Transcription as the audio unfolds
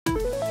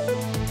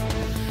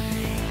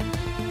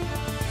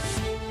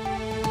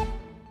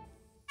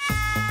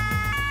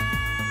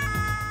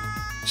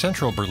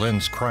Central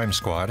Berlin's crime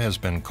squad has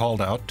been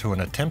called out to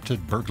an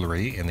attempted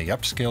burglary in the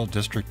upscale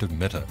district of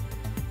Mitte.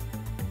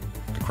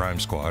 The crime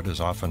squad is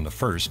often the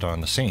first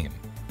on the scene,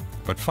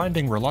 but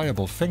finding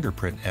reliable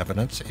fingerprint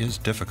evidence is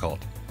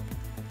difficult.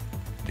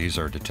 These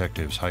are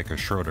detectives Heike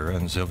Schröder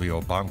and Silvio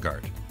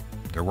Baumgart.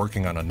 They're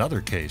working on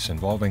another case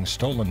involving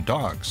stolen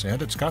dogs,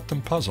 and it's got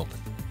them puzzled.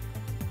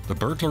 The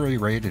burglary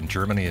rate in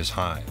Germany is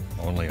high.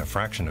 Only a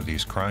fraction of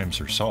these crimes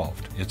are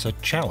solved. It's a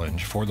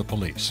challenge for the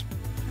police.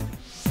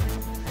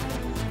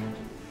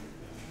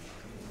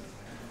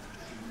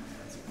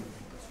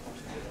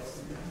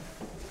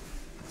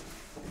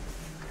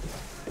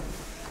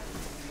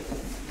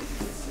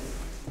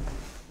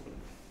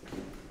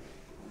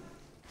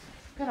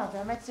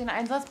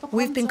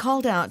 We've been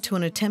called out to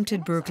an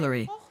attempted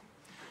burglary.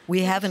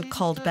 We haven't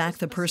called back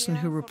the person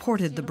who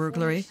reported the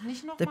burglary.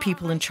 The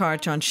people in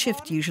charge on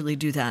shift usually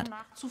do that.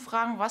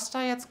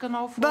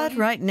 But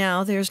right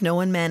now, there's no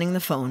one manning the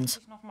phones.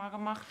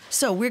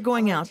 So we're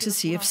going out to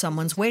see if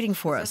someone's waiting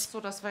for us.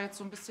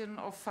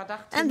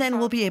 And then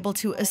we'll be able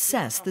to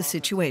assess the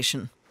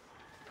situation.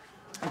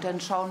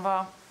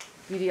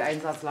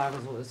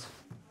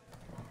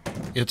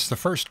 It's the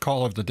first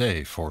call of the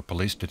day for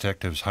police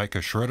detectives Heike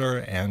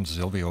Schröder and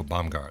Silvio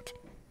Baumgart.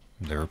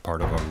 They're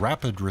part of a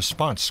rapid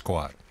response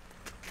squad.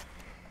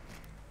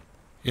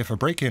 If a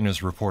break-in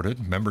is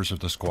reported, members of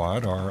the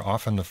squad are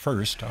often the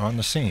first on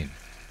the scene.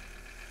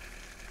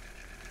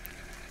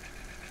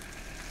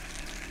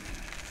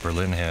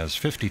 Berlin has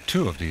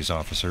 52 of these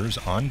officers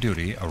on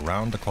duty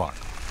around the clock.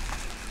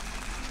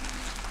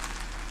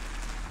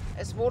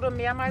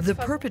 The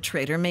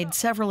perpetrator made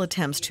several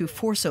attempts to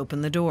force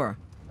open the door.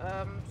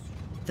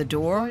 The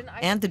door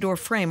and the door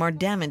frame are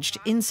damaged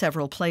in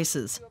several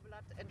places.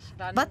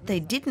 But they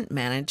didn't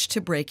manage to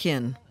break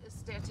in.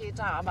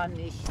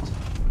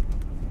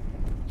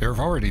 There have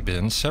already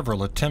been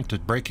several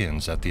attempted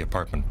break-ins at the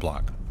apartment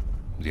block.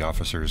 The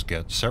officers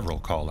get several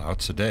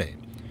call-outs a day.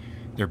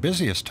 Their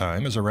busiest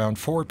time is around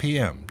 4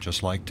 p.m.,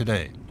 just like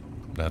today.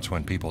 That's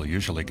when people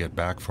usually get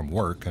back from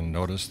work and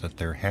notice that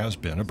there has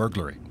been a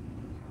burglary.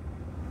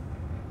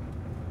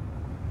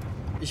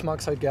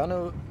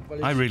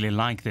 I really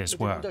like this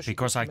work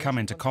because I come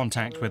into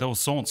contact with all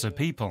sorts of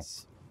people.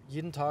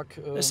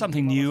 There's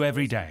something new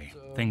every day,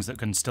 things that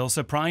can still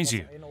surprise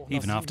you,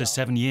 even after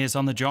 7 years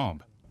on the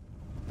job.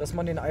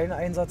 1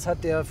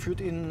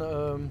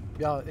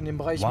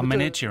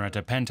 minute you're at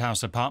a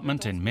penthouse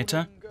apartment in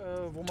Mitte,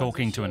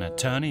 talking to an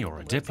attorney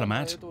or a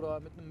diplomat.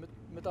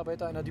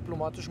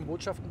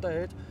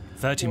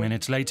 30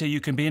 minutes later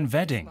you can be in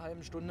Wedding,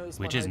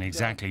 which isn't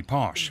exactly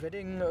posh.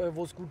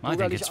 I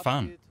think it's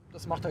fun.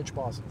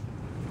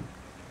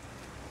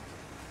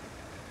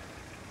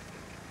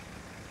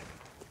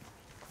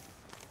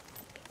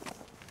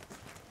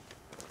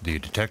 The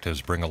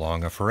detectives bring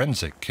along a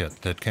forensic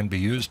kit that can be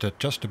used at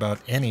just about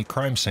any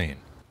crime scene,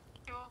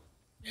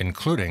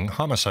 including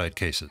homicide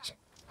cases.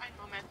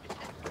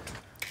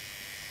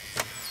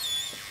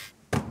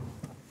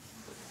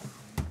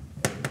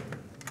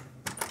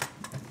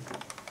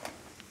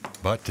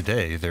 But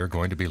today they're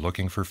going to be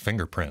looking for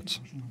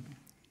fingerprints.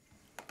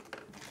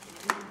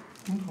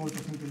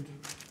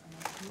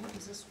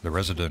 The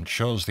resident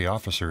shows the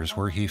officers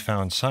where he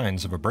found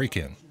signs of a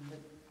break-in.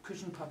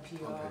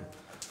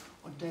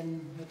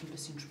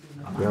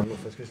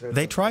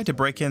 They tried to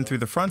break in through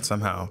the front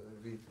somehow.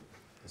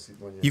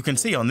 You can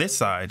see on this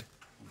side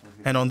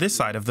and on this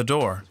side of the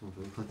door.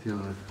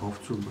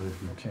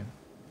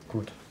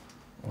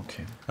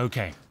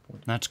 Okay,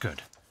 that's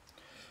good.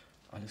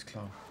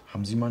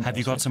 Have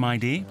you got some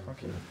ID?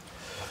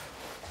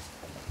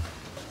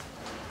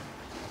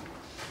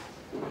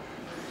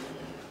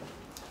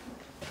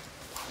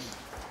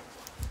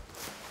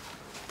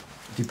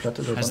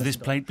 Has this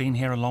plate been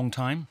here a long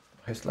time?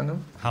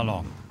 How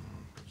long?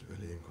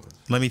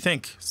 Let me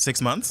think,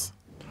 6 months?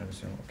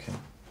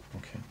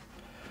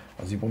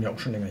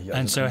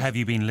 And so have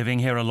you been living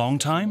here a long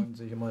time?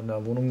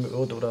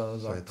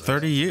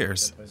 30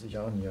 years.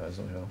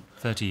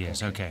 30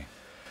 years, okay.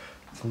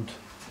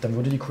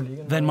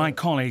 Then my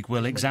colleague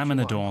will examine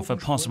the door for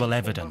possible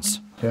evidence.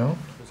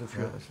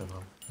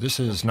 This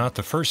is not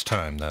the first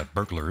time that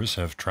burglars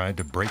have tried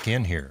to break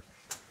in here.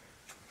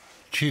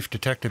 Chief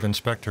Detective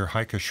Inspector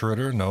Heike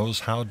Schröder knows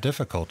how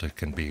difficult it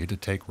can be to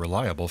take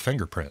reliable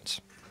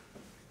fingerprints.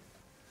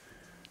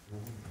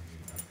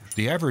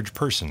 The average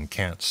person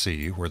can't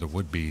see where the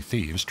would-be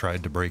thieves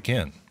tried to break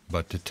in,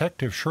 but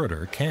Detective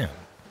Schröder can.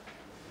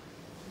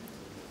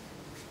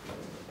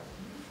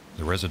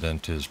 The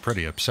resident is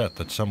pretty upset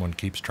that someone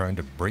keeps trying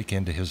to break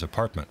into his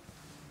apartment.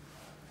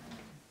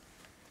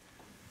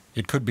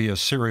 It could be a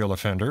serial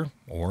offender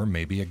or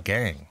maybe a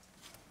gang.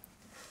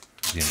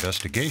 The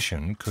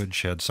investigation could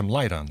shed some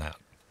light on that.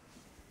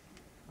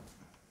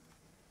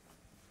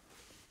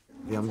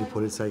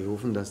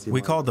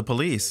 We called the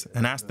police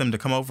and asked them to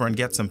come over and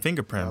get some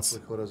fingerprints.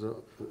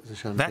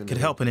 That could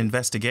help an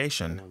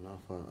investigation.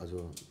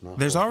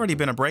 There's already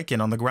been a break-in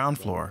on the ground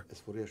floor.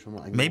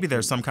 Maybe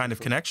there's some kind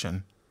of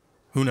connection.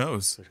 Who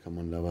knows?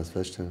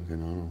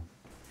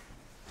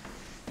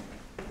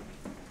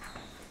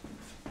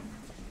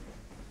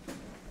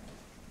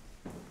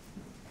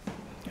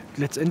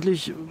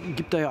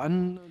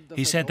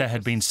 He said there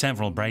had been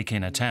several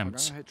break-in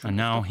attempts, and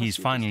now he's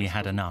finally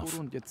had enough.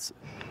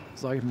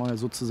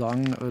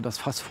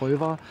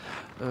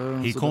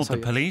 He called the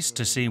police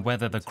to see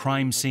whether the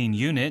crime scene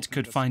unit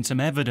could find some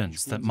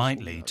evidence that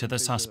might lead to the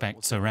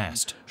suspect's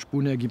arrest.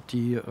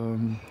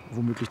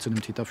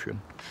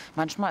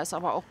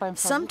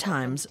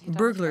 Sometimes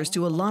burglars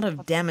do a lot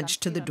of damage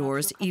to the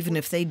doors even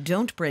if they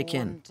don't break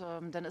in.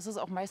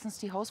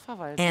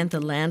 And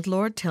the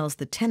landlord tells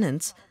the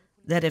tenants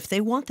that if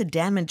they want the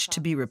damage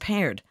to be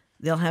repaired,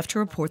 they'll have to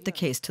report the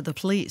case to the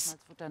police.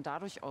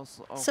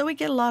 So we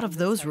get a lot of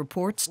those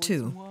reports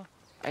too.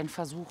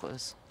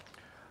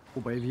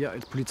 We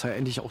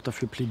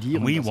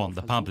want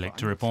the public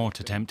to report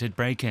attempted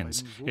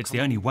break-ins. It's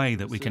the only way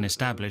that we can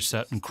establish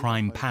certain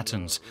crime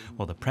patterns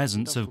or the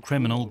presence of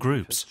criminal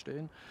groups.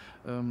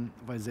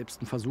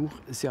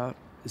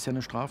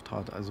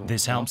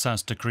 This helps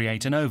us to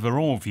create an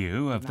overall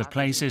view of the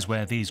places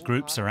where these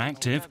groups are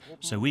active,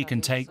 so we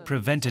can take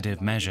preventative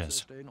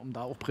measures.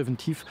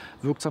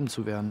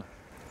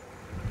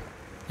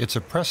 It's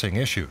a pressing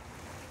issue.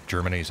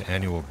 Germany's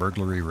annual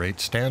burglary rate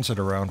stands at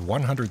around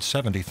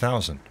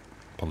 170,000.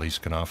 Police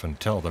can often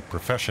tell that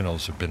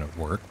professionals have been at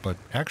work, but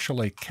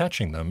actually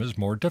catching them is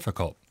more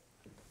difficult.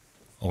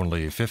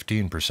 Only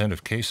 15%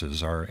 of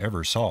cases are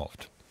ever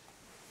solved.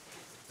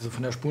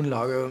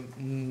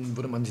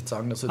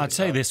 I'd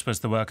say this was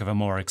the work of a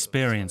more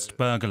experienced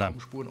burglar.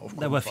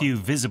 There were few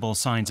visible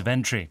signs of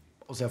entry.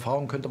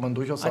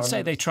 I'd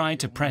say they tried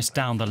to press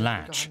down the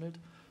latch.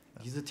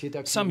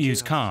 Some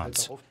use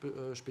cards,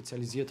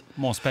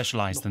 more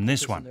specialized than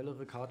this one,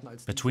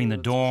 between the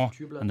door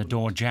and the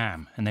door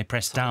jamb, and they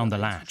press down the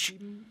latch.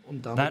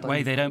 That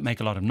way they don't make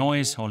a lot of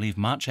noise or leave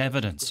much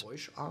evidence.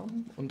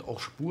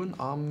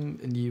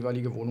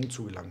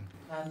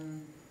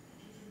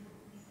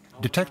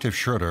 Detective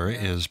Schröder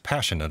is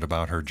passionate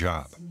about her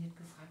job.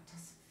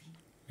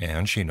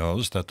 And she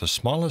knows that the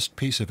smallest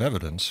piece of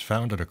evidence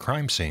found at a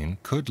crime scene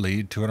could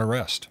lead to an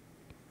arrest.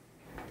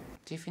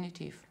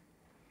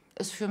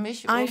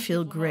 I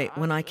feel great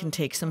when I can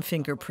take some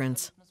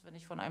fingerprints.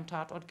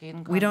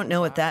 We don't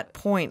know at that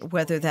point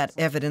whether that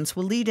evidence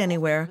will lead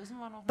anywhere,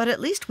 but at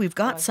least we've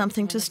got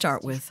something to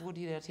start with.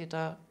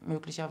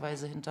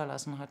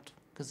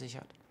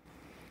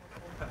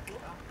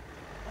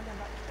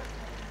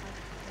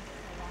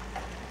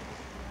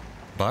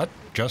 But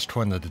just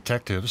when the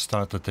detectives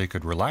thought that they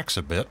could relax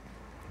a bit,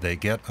 they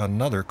get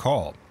another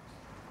call.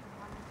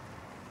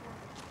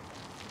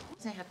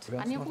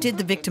 Did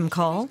the victim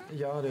call?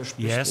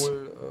 Yes.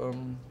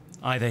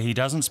 Either he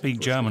doesn't speak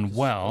German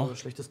well,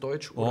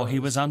 or he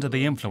was under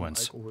the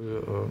influence.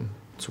 We'll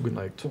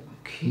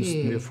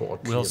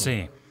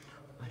see.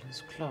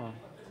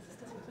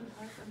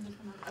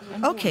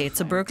 Okay,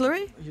 it's a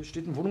burglary?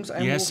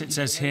 Yes, it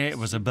says here it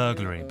was a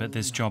burglary, but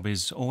this job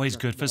is always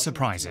good for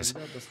surprises.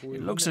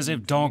 It looks as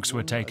if dogs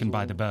were taken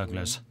by the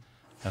burglars.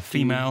 A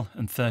female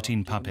and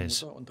 13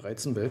 puppies.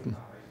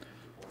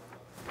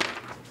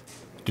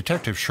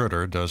 Detective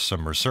Schröder does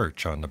some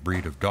research on the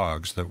breed of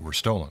dogs that were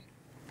stolen.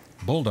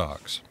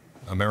 Bulldogs,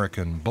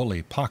 American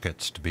bully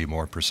pockets to be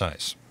more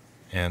precise.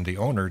 And the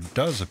owner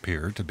does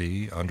appear to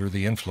be under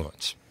the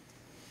influence.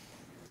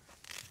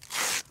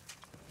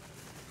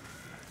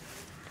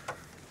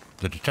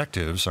 The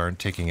detectives aren't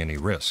taking any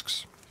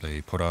risks.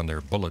 They put on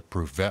their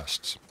bulletproof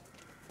vests.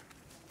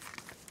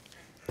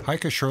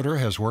 Heike Schröder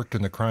has worked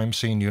in the crime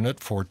scene unit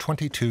for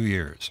 22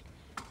 years.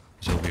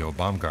 Silvio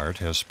Baumgart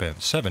has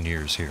spent 7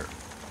 years here.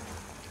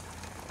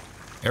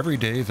 Every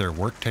day their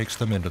work takes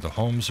them into the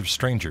homes of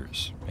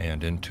strangers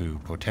and into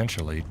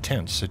potentially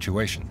tense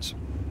situations.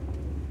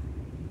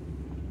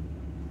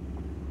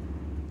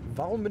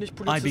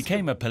 I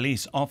became a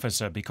police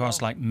officer because,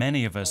 like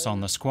many of us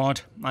on the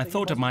squad, I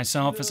thought of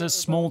myself as a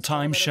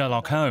small-time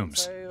Sherlock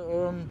Holmes,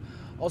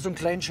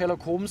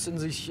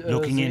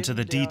 looking into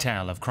the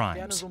detail of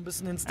crimes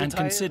and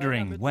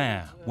considering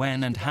where,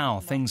 when and how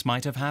things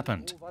might have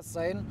happened.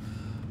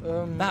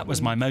 That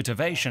was my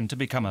motivation to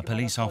become a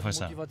police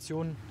officer.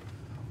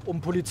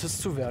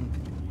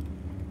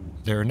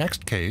 Their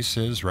next case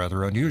is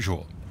rather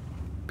unusual.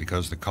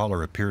 Because the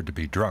caller appeared to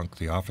be drunk,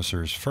 the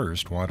officers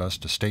first want us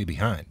to stay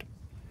behind.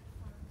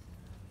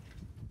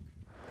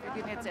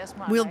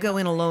 We'll go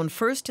in alone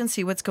first and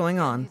see what's going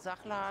on.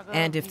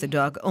 And if the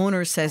dog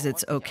owner says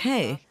it's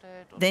okay,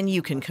 then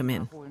you can come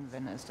in.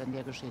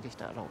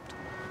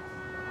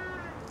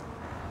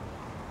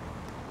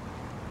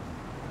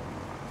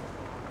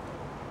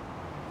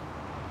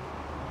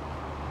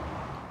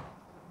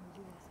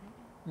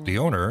 The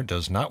owner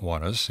does not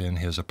want us in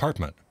his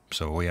apartment,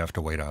 so we have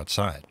to wait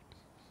outside.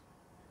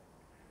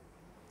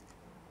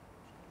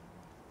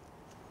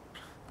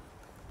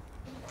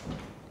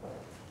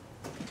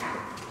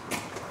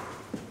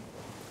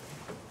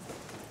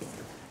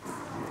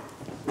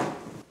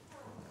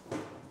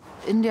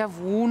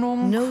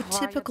 No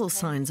typical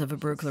signs of a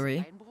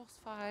burglary.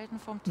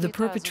 The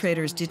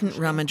perpetrators didn't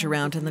rummage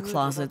around in the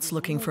closets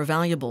looking for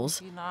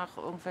valuables.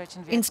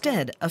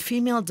 Instead, a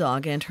female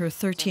dog and her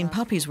 13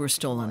 puppies were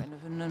stolen.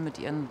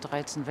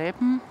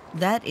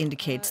 That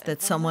indicates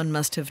that someone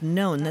must have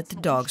known that the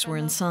dogs were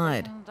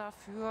inside.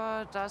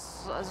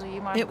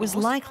 It was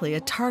likely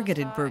a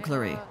targeted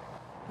burglary.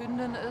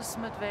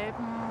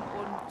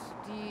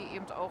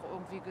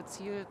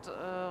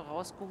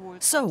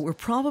 So we're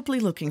probably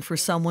looking for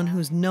someone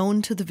who's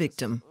known to the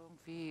victim.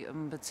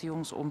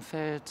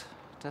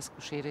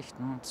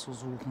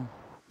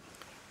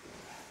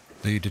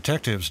 The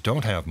detectives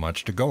don't have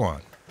much to go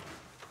on.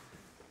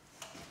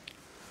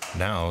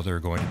 Now they're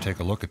going to take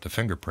a look at the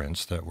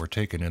fingerprints that were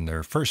taken in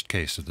their first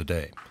case of the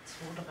day.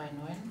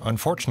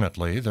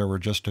 Unfortunately, there were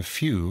just a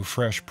few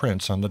fresh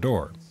prints on the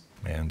door,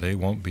 and they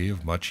won't be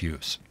of much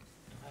use.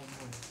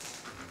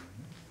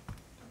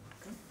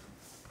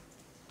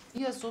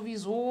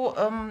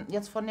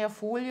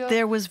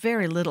 There was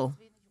very little,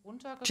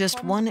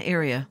 just one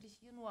area.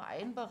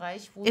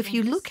 If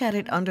you look at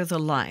it under the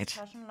light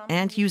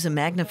and use a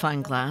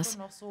magnifying glass,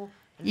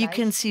 you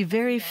can see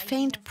very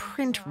faint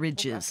print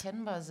ridges.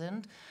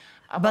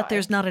 But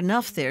there's not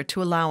enough there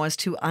to allow us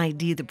to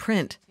ID the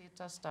print,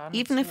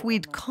 even if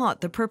we'd caught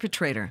the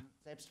perpetrator.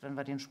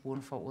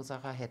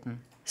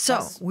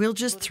 So we'll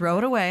just throw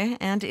it away,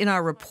 and in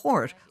our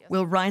report,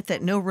 we'll write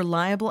that no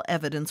reliable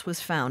evidence was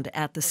found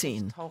at the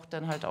scene.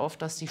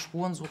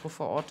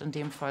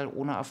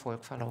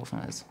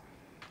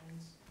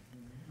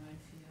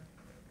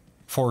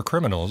 For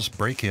criminals,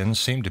 break-ins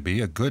seem to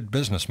be a good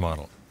business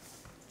model.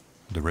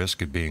 The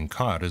risk of being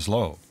caught is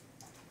low.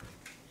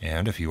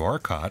 And if you are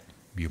caught,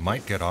 you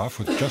might get off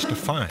with just a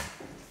fine.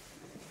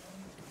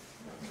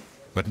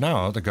 But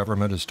now the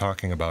government is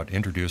talking about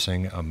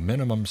introducing a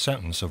minimum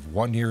sentence of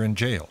 1 year in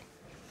jail.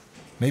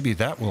 Maybe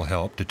that will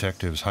help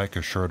detectives Heike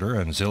Schröder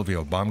and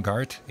Silvio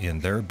Baumgart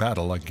in their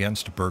battle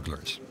against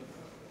burglars.